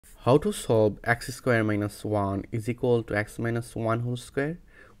How to solve x square minus 1 is equal to x minus 1 whole square?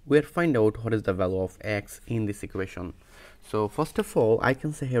 We'll find out what is the value of x in this equation. So first of all, I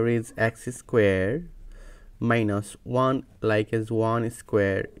can say here is x square minus 1 like as 1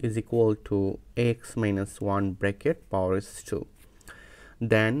 square is equal to x minus 1 bracket power is 2.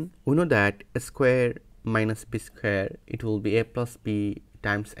 Then we know that a square minus b square, it will be a plus b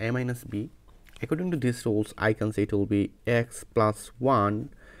times a minus b. According to these rules, I can say it will be x plus 1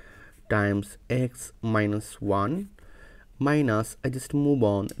 times x minus 1 minus, I just move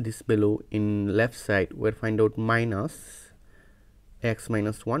on this below in left side, we'll find out minus x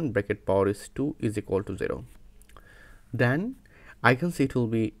minus 1 bracket power is 2 is equal to 0. Then I can see it will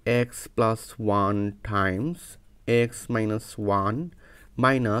be x plus 1 times x minus 1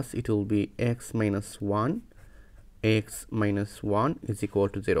 minus, it will be x minus 1 is equal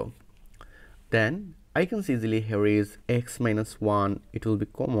to 0. Then I can see easily here is x minus 1, it will be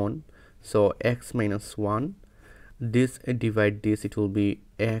common, so x minus 1, this divide this, it will be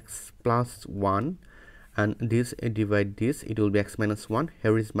x plus 1, and this divide this, it will be x minus 1.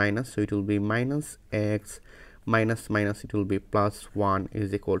 Here is minus, so it will be minus x minus minus, it will be plus 1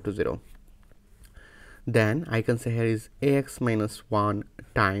 is equal to 0. Then I can say here is ax minus 1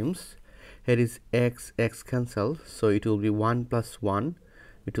 times, here is x cancel, so it will be 1 plus 1,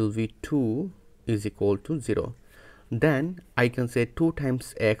 it will be 2 is equal to 0. Then I can say 2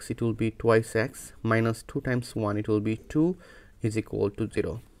 times x, it will be twice x, minus 2 times 1, it will be 2 is equal to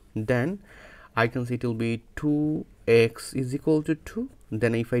 0. Then I can say it will be 2x is equal to 2.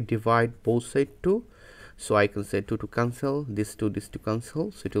 Then if I divide both sides 2, so I can say 2 to cancel, this to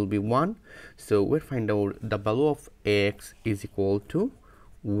cancel, so it will be 1. So we'll find out the value of x is equal to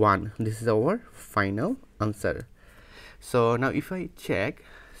 1. This is our final answer. So now if I check,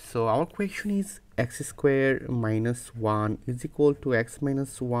 so our question is x square minus 1 is equal to x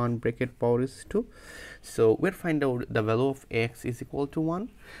minus 1 bracket power is 2. So we'll find out the value of x is equal to 1.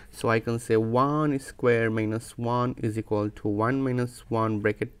 So I can say 1 square minus 1 is equal to 1 minus 1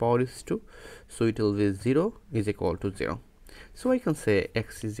 bracket power is 2. So it will be 0 is equal to 0. So I can say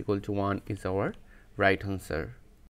x is equal to 1 is our right answer.